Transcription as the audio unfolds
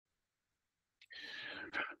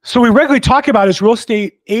So we regularly talk about, as real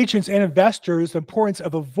estate agents and investors, the importance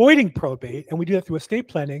of avoiding probate, and we do that through estate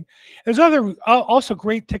planning. There's other also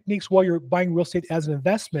great techniques while you're buying real estate as an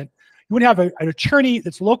investment. You want to have an attorney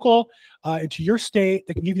that's local into your state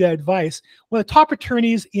that can give you that advice. One of the top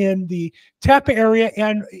attorneys in the Tampa area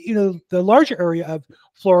and the larger area of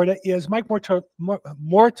Florida is Mike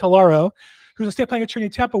Mortellaro, who's a estate planning attorney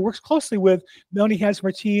in Tampa, works closely with Melanie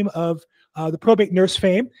Hansmer team of the probate nurse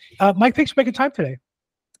fame. Mike, thanks for making time today.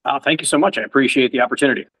 Thank you so much. I appreciate the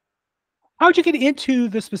opportunity. How did you get into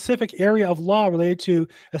the specific area of law related to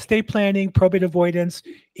estate planning, probate avoidance,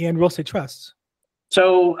 and real estate trusts?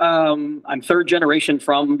 So I'm third generation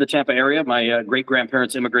from the Tampa area. My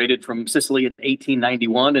great-grandparents immigrated from Sicily in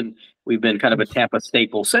 1891, and we've been kind of a Tampa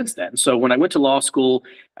staple since then. So when I went to law school,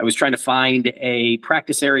 I was trying to find a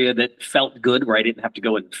practice area that felt good, where I didn't have to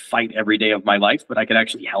go and fight every day of my life, but I could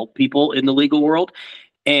actually help people in the legal world.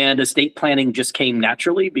 And estate planning just came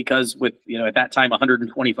naturally because with, at that time,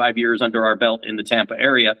 125 years under our belt in the Tampa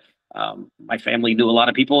area, my family knew a lot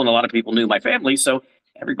of people and a lot of people knew my family. So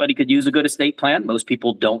everybody could use a good estate plan. Most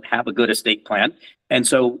people don't have a good estate plan. And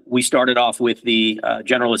so we started off with the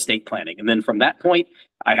general estate planning. And then from that point,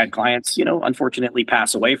 I had clients, unfortunately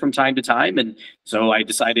pass away from time to time. And so I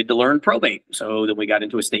decided to learn probate. So then we got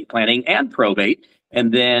into estate planning and probate.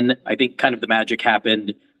 And then I think kind of the magic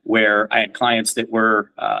happened where I had clients that were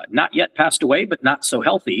not yet passed away, but not so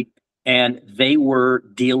healthy. And they were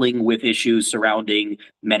dealing with issues surrounding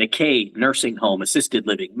Medicaid, nursing home, assisted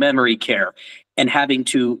living, memory care, and having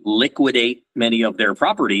to liquidate many of their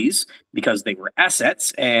properties because they were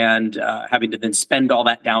assets, and having to then spend all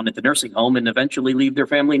that down at the nursing home and eventually leave their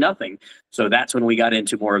family nothing. So that's when we got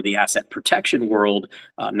into more of the asset protection world,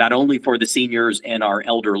 not only for the seniors and our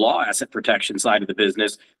elder law asset protection side of the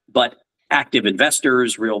business, but active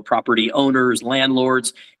investors, real property owners,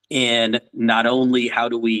 landlords, in not only how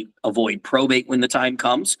do we avoid probate when the time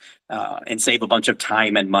comes and save a bunch of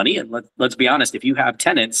time and money. And let's be honest, if you have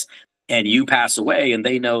tenants and you pass away and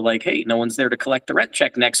they know like, hey, no one's there to collect the rent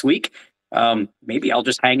check next week, maybe I'll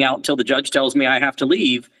just hang out until the judge tells me I have to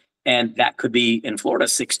leave. And that could be in Florida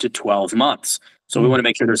 6 to 12 months. So we want to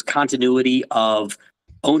make sure there's continuity of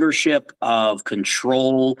ownership, of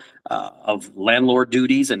control, of landlord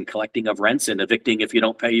duties and collecting of rents and evicting if you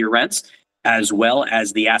don't pay your rents, as well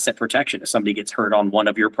as the asset protection. If somebody gets hurt on one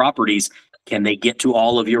of your properties, can they get to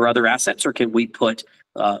all of your other assets, or can we put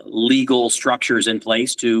legal structures in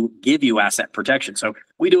place to give you asset protection? So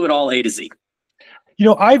we do it all A to Z.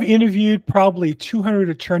 I've interviewed probably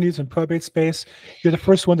 200 attorneys in probate space. You're the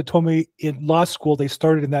first one that told me in law school they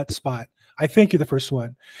started in that spot. I think you're the first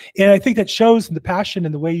one. And I think that shows in the passion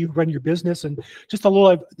and the way you run your business, and just a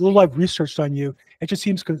little I've researched on you. It just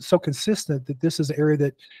seems so consistent that this is an area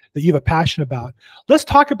that you have a passion about. Let's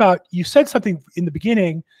talk about, you said something in the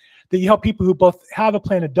beginning that you help people who both have a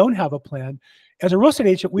plan and don't have a plan. As a real estate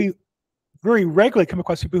agent, we very regularly come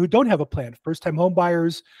across people who don't have a plan. First-time home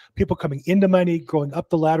buyers, people coming into money, growing up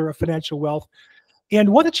the ladder of financial wealth. And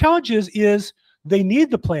one of the challenges is they need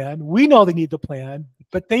the plan. We know they need the plan,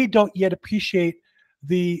 but they don't yet appreciate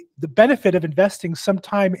the benefit of investing some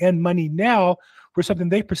time and money now for something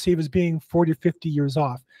they perceive as being 40 or 50 years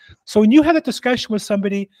off. So when you have that discussion with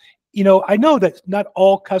somebody, I know that not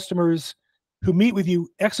all customers who meet with you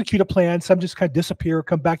execute a plan. Some just kind of disappear,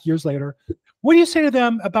 come back years later. What do you say to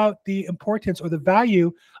them about the importance or the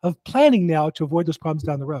value of planning now to avoid those problems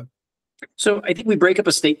down the road? So I think we break up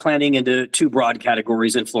estate planning into two broad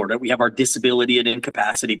categories in Florida. We have our disability and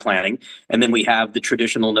incapacity planning, and then we have the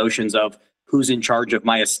traditional notions of who's in charge of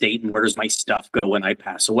my estate and where does my stuff go when I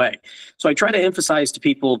pass away. So I try to emphasize to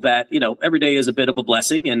people that, every day is a bit of a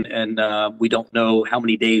blessing, and we don't know how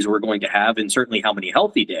many days we're going to have, and certainly how many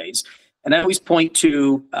healthy days. And I always point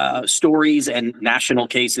to stories and national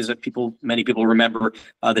cases that many people remember,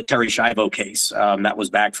 the Terri Schiavo case. That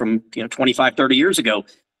was back from 25, 30 years ago.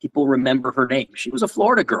 People remember her name. She was a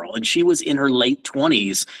Florida girl, and she was in her late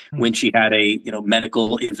 20s when she had a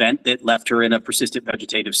medical event that left her in a persistent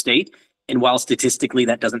vegetative state. And while statistically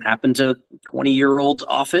that doesn't happen to 20-year-olds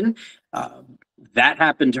often, that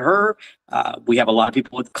happened to her. We have a lot of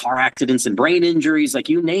people with car accidents and brain injuries, like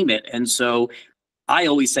you name it. And so I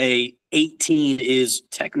always say 18 is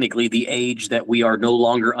technically the age that we are no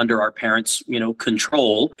longer under our parents'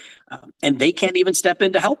 control, and they can't even step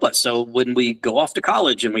in to help us. So when we go off to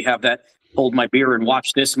college and we have that hold my beer and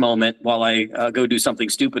watch this moment while I go do something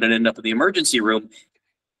stupid and end up in the emergency room,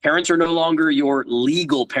 parents are no longer your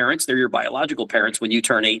legal parents. They're your biological parents when you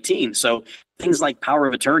turn 18. So things like power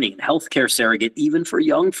of attorney and healthcare surrogate, even for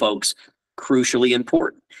young folks, crucially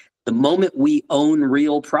important. The moment we own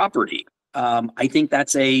real property, I think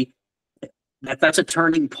that's a that's a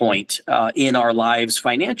turning point in our lives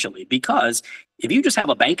financially, because if you just have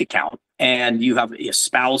a bank account and you have a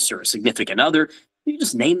spouse or a significant other, you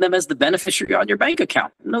just name them as the beneficiary on your bank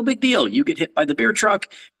account. No big deal. You get hit by the beer truck,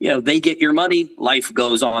 they get your money, life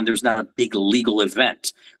goes on. There's not a big legal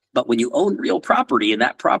event. But when you own real property and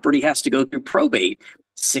that property has to go through probate,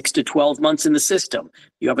 6 to 12 months in the system,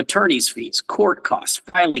 you have attorney's fees, court costs,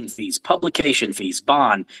 filing fees, publication fees,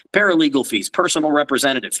 bond, paralegal fees, personal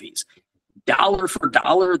representative fees. Dollar for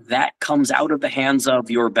dollar, that comes out of the hands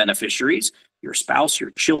of your beneficiaries, your spouse,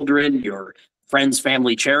 your children, your friends,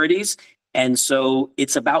 family, charities. And so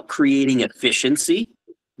it's about creating efficiency,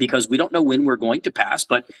 because we don't know when we're going to pass,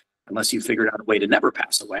 but unless you figured out a way to never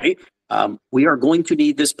pass away, we are going to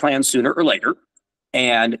need this plan sooner or later,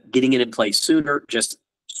 and getting it in place sooner just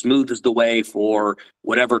smooths the way for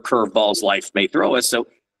whatever curveballs life may throw us. So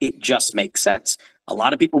it just makes sense. A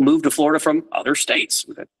lot of people move to Florida from other states.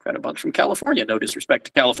 We've got a bunch from California, no disrespect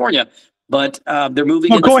to California, but they're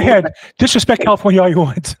moving. Well, go ahead. Disrespect California all you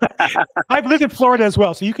want. I've lived in Florida as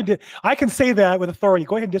well, so I can say that with authority.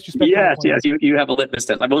 Go ahead and disrespect California. Yes, you have a litmus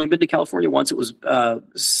test. I've only been to California once. It was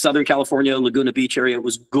Southern California, Laguna Beach area. It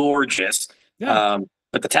was gorgeous. Yeah.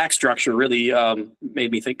 But the tax structure really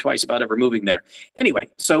made me think twice about ever moving there. Anyway,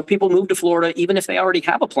 so people move to Florida even if they already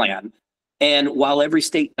have a plan. And while every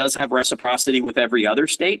state does have reciprocity with every other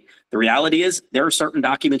state, the reality is there are certain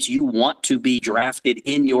documents you want to be drafted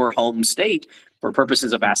in your home state for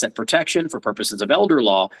purposes of asset protection, for purposes of elder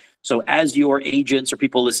law. So as your agents or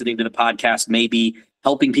people listening to the podcast may be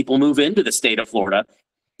helping people move into the state of Florida,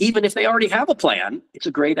 even if they already have a plan, it's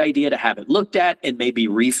a great idea to have it looked at and maybe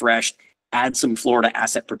refreshed, add some Florida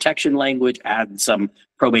asset protection language, add some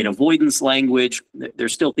probate avoidance language.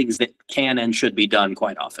 There's still things that can and should be done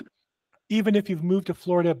quite often. Even if you've moved to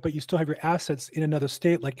Florida, but you still have your assets in another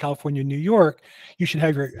state like California, New York, you should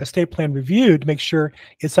have your estate plan reviewed to make sure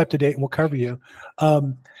it's up to date and will cover you.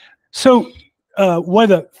 So one of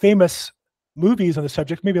the famous movies on the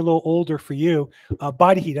subject, maybe a little older for you,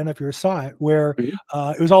 Body Heat, I don't know if you ever saw it, where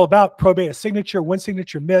it was all about probate, a signature, one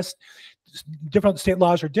signature missed. Different state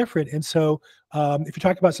laws are different. And so if you're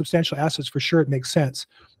talking about substantial assets, for sure, it makes sense.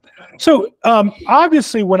 So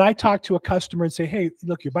obviously, when I talk to a customer and say, hey,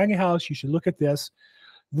 look, you're buying a house, you should look at this,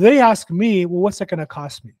 they ask me, well, what's that going to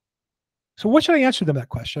cost me? So what should I answer them that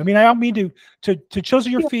question? I mean, I don't mean to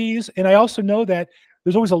chosen your fees. And I also know that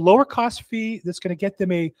there's always a lower cost fee that's going to get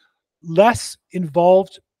them a less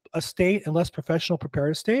involved estate and less professional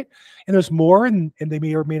prepared estate. And there's more, and they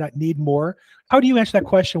may or may not need more. How do you answer that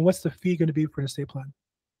question? What's the fee going to be for an estate plan?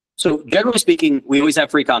 So generally speaking, we always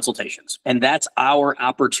have free consultations, and that's our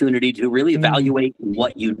opportunity to really evaluate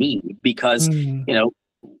what you need, because,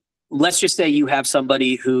 let's just say you have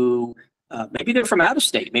somebody who maybe they're from out of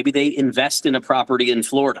state. Maybe they invest in a property in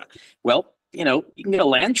Florida. Well, you can get a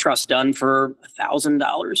land trust done for $1,000,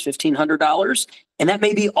 $1,500, and that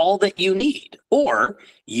may be all that you need. Or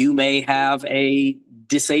you may have a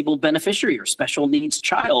disabled beneficiary or special needs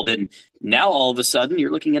child, and now all of a sudden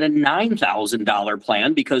you're looking at a $9,000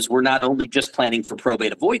 plan, because we're not only just planning for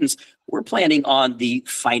probate avoidance, we're planning on the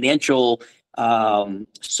financial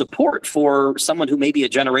support for someone who may be a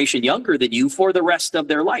generation younger than you for the rest of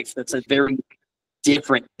their life. That's a very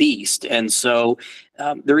different beast. And so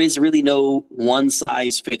there is really no one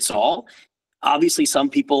size fits all. Obviously, some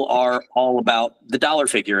people are all about the dollar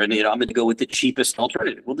figure, and I'm going to go with the cheapest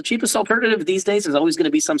alternative. Well, the cheapest alternative these days is always going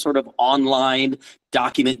to be some sort of online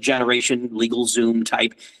document generation, legal Zoom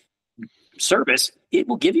type service. It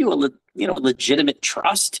will give you a legitimate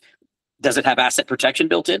trust. Does it have asset protection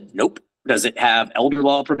built in? Nope. Does it have elder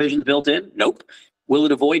law provisions built in? Nope. Will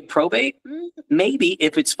it avoid probate? Maybe,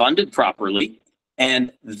 if it's funded properly.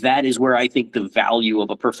 And that is where I think the value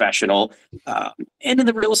of a professional, and in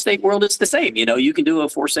the real estate world, it's the same. You can do a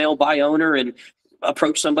for sale by owner and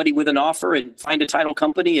approach somebody with an offer and find a title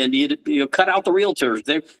company, and you cut out the realtors.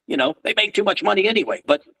 They make too much money anyway.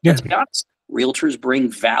 But let's be honest, realtors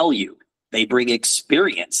bring value. They bring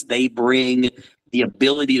experience. They bring the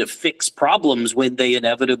ability to fix problems when they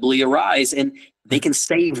inevitably arise, and they can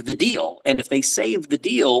save the deal. And if they save the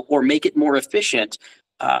deal or make it more efficient,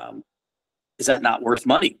 is that not worth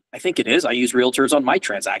money? I think it is. I use realtors on my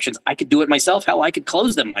transactions. I could do it myself. Hell, I could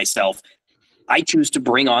close them myself. I choose to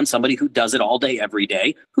bring on somebody who does it all day, every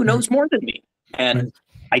day, who knows more than me. And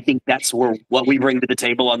I think that's what we bring to the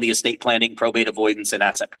table on the estate planning, probate avoidance, and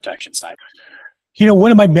asset protection side.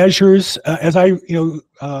 One of my measures as I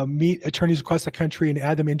meet attorneys across the country and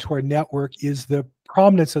add them into our network is the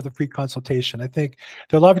prominence of the free consultation. I think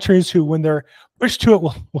there are a lot of attorneys who, when they're pushed to it,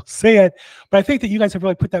 will say it, but I think that you guys have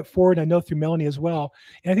really put that forward. I know through Melanie as well.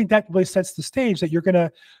 And I think that really sets the stage that you're going to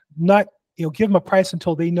not give them a price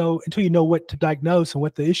until you know what to diagnose and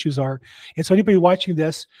what the issues are. And so anybody watching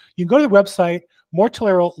this, you can go to the website.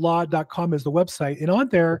 MortelleroLaw.com is the website, and on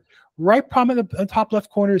there, right prominent in the top left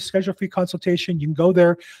corner is schedule free consultation. You can go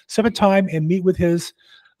there, set a time, and meet with him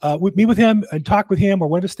and talk with him or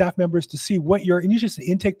one of the staff members to see and usually it's an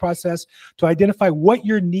intake process to identify what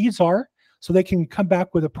your needs are, so they can come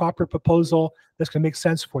back with a proper proposal that's going to make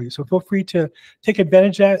sense for you. So feel free to take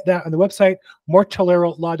advantage of that on the website.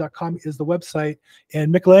 MortelleroLaw.com is the website,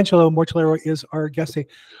 and Michelangelo Mortellaro is our guest.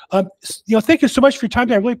 Thank you so much for your time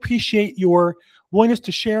today. I really appreciate your willingness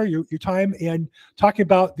to share your time and talking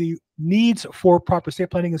about the needs for proper estate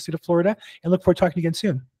planning in the state of Florida, and look forward to talking again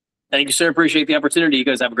soon. Thank you, sir. Appreciate the opportunity. You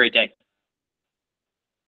guys have a great day.